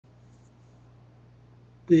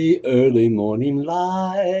The early morning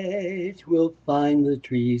light will find the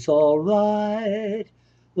trees all right.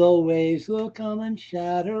 The waves will come and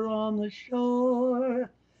shatter on the shore.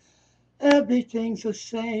 Everything's the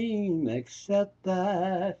same except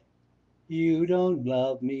that you don't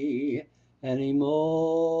love me anymore.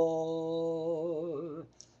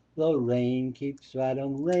 The rain keeps right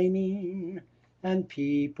on raining, and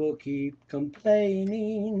people keep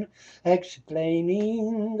complaining,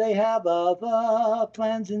 explaining they have other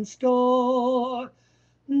plans in store.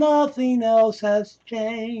 Nothing else has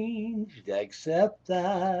changed except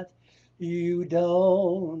that you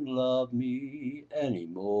don't love me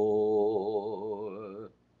anymore.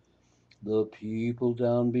 The people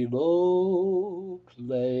down below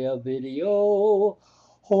play a video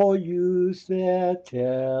or use their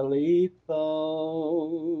telephone.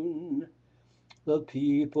 The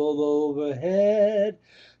people overhead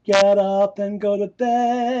get up and go to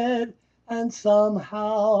bed, and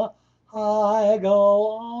somehow I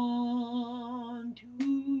go on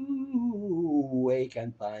to wake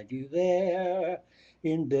and find you there,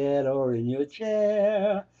 in bed or in your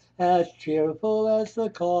chair, as cheerful as the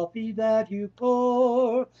coffee that you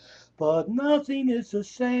pour. But nothing is the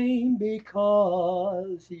same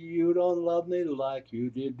because you don't love me like you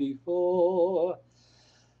did before.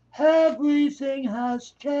 Everything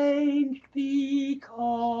has changed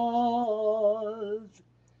because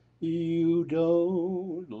you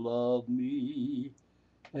don't love me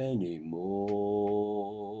anymore.